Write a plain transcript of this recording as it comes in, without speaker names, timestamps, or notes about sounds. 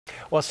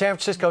Well, San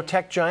Francisco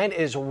tech giant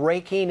is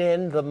raking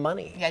in the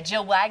money. Yeah,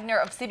 Jill Wagner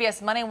of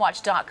CBS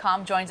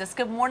Moneywatch.com joins us.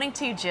 Good morning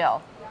to you,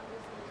 Jill.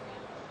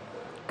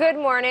 Good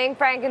morning,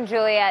 Frank and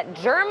Juliet.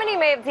 Germany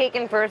may have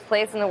taken first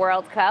place in the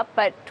World Cup,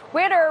 but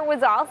Twitter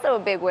was also a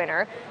big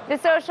winner. The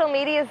social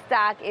media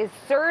stock is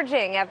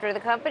surging after the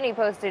company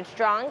posted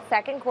strong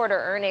second quarter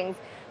earnings,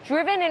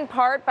 driven in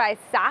part by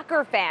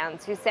soccer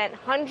fans who sent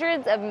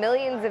hundreds of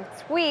millions of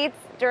tweets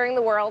during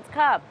the World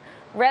Cup.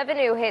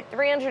 Revenue hit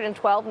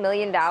 $312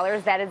 million.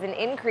 That is an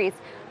increase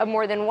of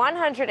more than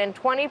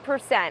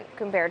 120%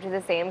 compared to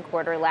the same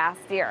quarter last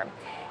year.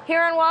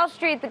 Here on Wall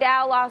Street, the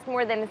Dow lost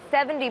more than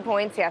 70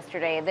 points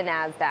yesterday. The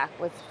Nasdaq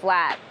was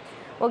flat.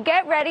 Well,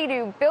 get ready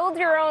to build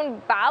your own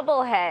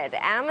bobblehead.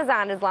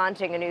 Amazon is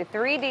launching a new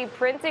 3D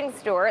printing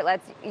store. It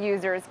lets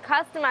users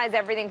customize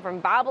everything from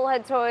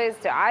bobblehead toys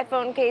to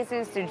iPhone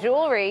cases to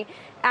jewelry.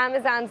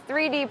 Amazon's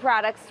 3D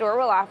product store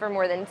will offer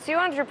more than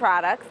 200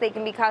 products. They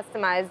can be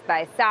customized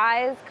by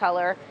size,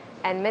 color,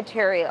 and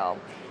material.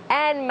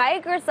 And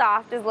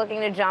Microsoft is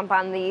looking to jump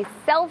on the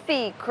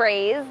selfie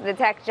craze. The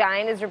tech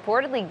giant is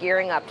reportedly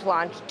gearing up to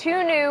launch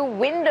 2 new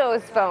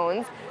Windows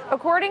phones.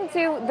 According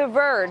to The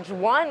Verge,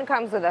 one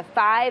comes with a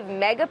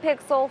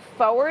 5-megapixel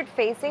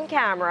forward-facing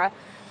camera,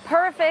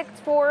 perfect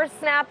for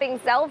snapping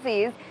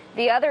selfies.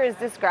 The other is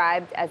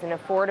described as an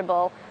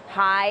affordable,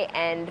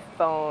 high-end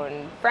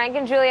phone. Frank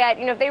and Juliet,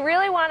 if they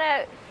really want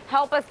to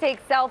help us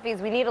take selfies,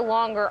 we need a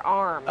longer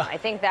arm. I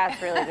think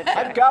that's really the trick.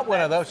 I've got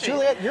one of those.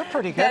 Juliet, you're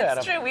pretty good at them.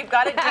 That's true. We've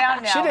got it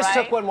down now, She just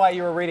right? took one while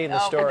you were reading the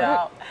story.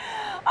 No.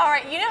 All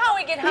right, you know how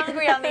we get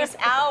hungry on these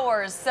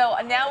hours. So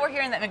now we're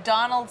hearing that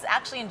McDonald's,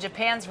 actually in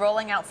Japan's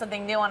rolling out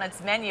something new on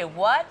its menu.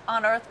 What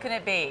on earth can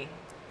it be?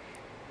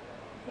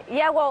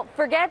 Yeah, well,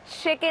 forget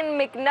chicken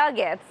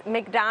McNuggets.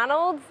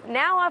 McDonald's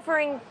now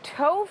offering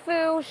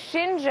tofu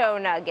Shinjo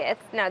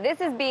nuggets. Now,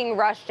 this is being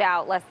rushed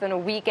out less than a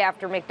week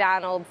after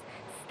McDonald's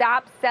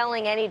stopped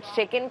selling any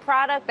chicken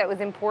product that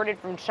was imported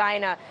from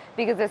China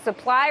because a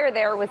supplier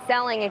there was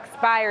selling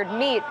expired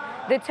meat.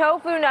 The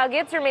tofu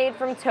nuggets are made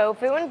from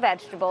tofu and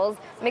vegetables.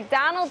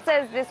 McDonald's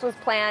says this was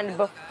planned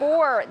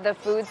before the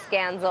food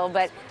scandal,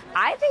 but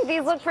I think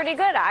these look pretty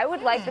good. I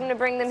would like them to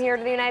bring them here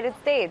to the United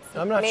States.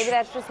 Maybe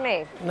that's just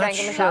me. I'm not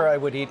sure I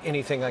would eat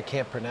anything I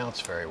can't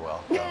pronounce very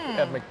well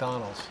at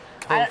McDonald's.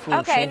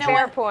 Okay,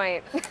 fair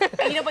point.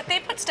 But they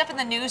put stuff in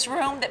the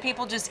newsroom that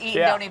people just eat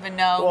and don't even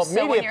know. Well,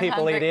 so media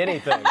people eat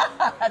anything.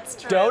 That's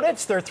true.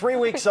 Donuts, they're 3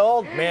 weeks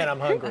old. Man, I'm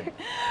hungry.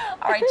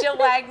 All right, Jill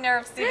Wagner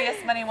of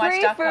CBS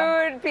Moneywatch.com.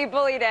 Free food,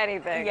 people eat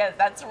anything. Yes,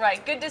 that's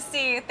right. Good to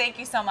see you. Thank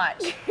you so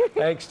much.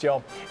 Thanks,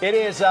 Jill. It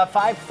is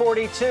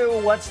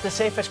 5:42. What's the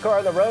safest car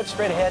on the road?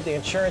 Straight ahead, the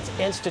Insurance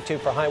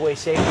Institute for Highway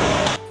Safety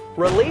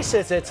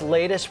releases its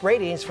latest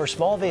ratings for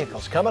small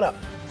vehicles. Coming up.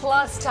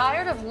 Plus,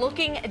 tired of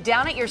looking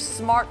down at your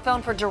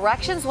smartphone for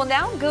directions? Well,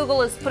 now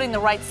Google is putting the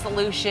right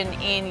solution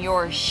in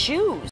your shoes.